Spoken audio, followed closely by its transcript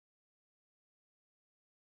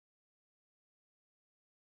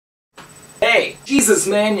Jesus,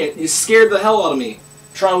 man, you scared the hell out of me. I'm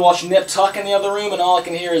trying to watch Nip Tuck in the other room, and all I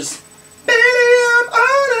can hear is, "Baby, I'm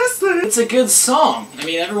honestly..." It's a good song. I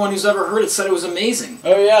mean, everyone who's ever heard it said it was amazing.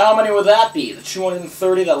 Oh yeah, how many would that be? The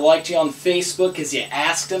 230 that liked you on Facebook because you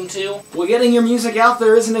asked them to? Well, getting your music out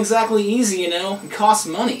there isn't exactly easy, you know. It costs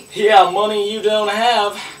money. Yeah, money you don't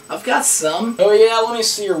have. I've got some. Oh yeah, let me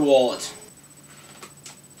see your wallet.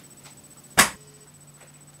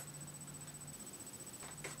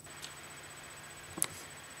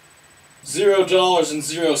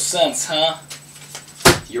 $0.00, huh?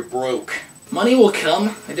 You're broke. Money will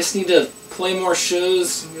come. I just need to play more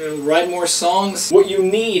shows, write more songs. What you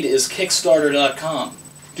need is Kickstarter.com.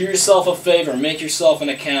 Do yourself a favor, make yourself an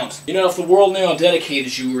account. You know, if the world knew how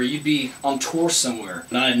dedicated you were, you'd be on tour somewhere,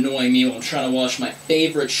 not annoying me while I'm trying to watch my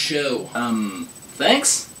favorite show.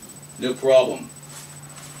 Thanks? No problem.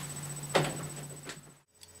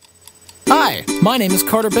 Hi, my name is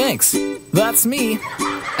Carter Banks. That's me.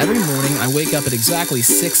 Every morning I wake up at exactly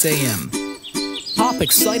 6 a.m. Hop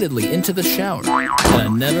excitedly into the shower, and I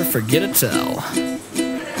never forget a towel.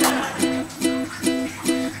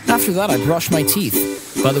 After that I brush my teeth.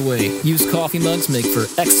 By the way, used coffee mugs make for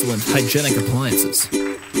excellent hygienic appliances.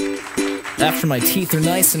 After my teeth are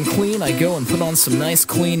nice and clean, I go and put on some nice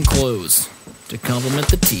clean clothes to complement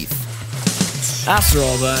the teeth. After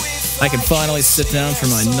all that, I can finally sit down for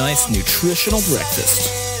my nice nutritional breakfast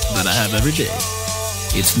that I have every day.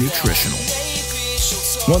 It's nutritional.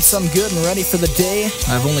 Once I'm good and ready for the day,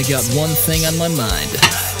 I've only got one thing on my mind,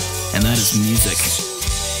 and that is music.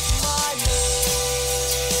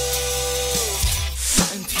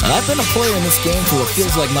 I've been a player in this game for what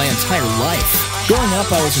feels like my entire life. Growing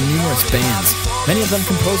up, I was in numerous bands, many of them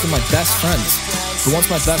composed of my best friends. But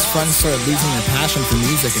once my best friends started losing their passion for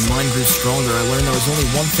music and mine grew stronger, I learned there was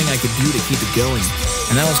only one thing I could do to keep it going,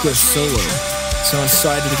 and that was go solo. So I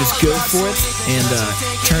decided to just go for it, and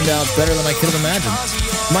turned out better than I could have imagined.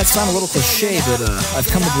 It might sound a little cliche, but I've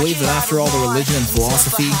come to believe that after all the religion and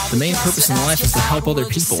philosophy, the main purpose in life is to help other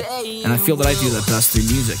people, and I feel that I do that best through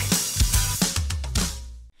music.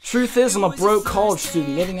 Truth is, I'm a broke college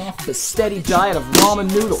student living off of a steady diet of ramen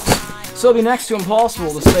noodles. So it'd be next to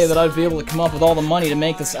impossible to say that I'd be able to come up with all the money to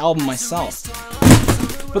make this album myself.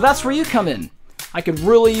 But that's where you come in. I could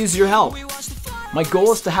really use your help. My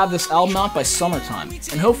goal is to have this album out by summertime,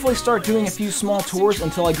 and hopefully start doing a few small tours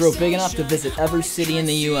until I grow big enough to visit every city in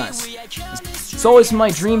the US. It's always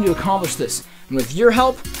my dream to accomplish this, and with your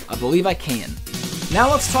help, I believe I can. Now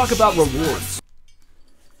let's talk about rewards.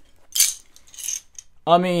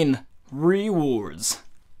 I mean, rewards.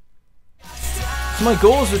 So my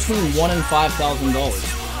goal is between $1,000 and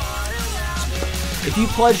 $5,000. If you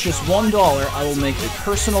pledge just $1, I will make a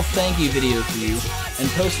personal thank you video for you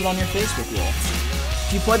and post it on your Facebook wall.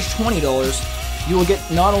 If you pledge $20, you will get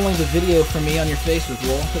not only the video from me on your Facebook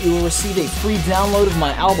wall, but you will receive a free download of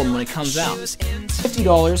my album when it comes out.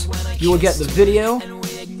 $50, you will get the video,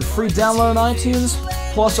 the free download on iTunes,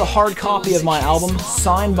 plus a hard copy of my album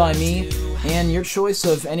signed by me, and your choice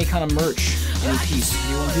of any kind of merch, any piece. Do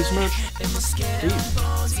you want a piece of merch? Please,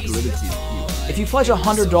 delivered to you. If you pledge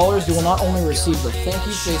 $100, you will not only receive the thank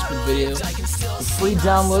you Facebook video, the free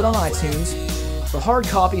download on iTunes, the hard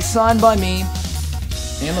copy signed by me,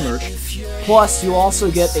 and the merch, plus you'll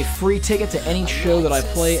also get a free ticket to any show that I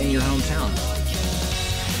play in your hometown.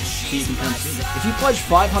 So you can come see me. If you pledge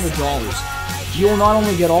 $500, you will not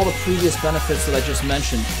only get all the previous benefits that I just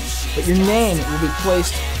mentioned, but your name will be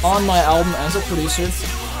placed on my album as a producer,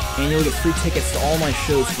 and you'll get free tickets to all my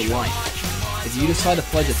shows for life. If you decide to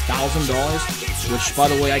pledge $1,000, which, by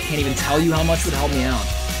the way, I can't even tell you how much would help me out,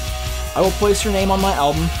 I will place your name on my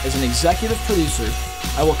album as an executive producer.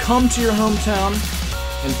 I will come to your hometown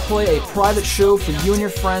and play a private show for you and your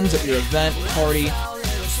friends at your event, party,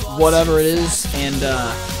 whatever it is, and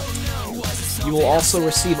you will also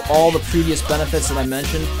receive all the previous benefits that I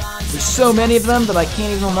mentioned. There's so many of them that I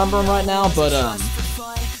can't even remember them right now, but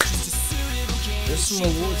there's some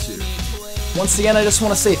rewards here. Once again, I just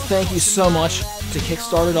want to say thank you so much to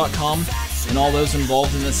Kickstarter.com and all those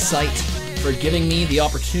involved in this site for giving me the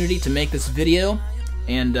opportunity to make this video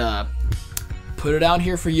and put it out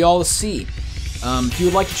here for y'all to see. If you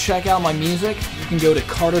would like to check out my music, you can go to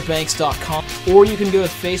carterbanks.com, or you can go to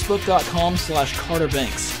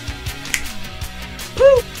facebook.com/carterbanks.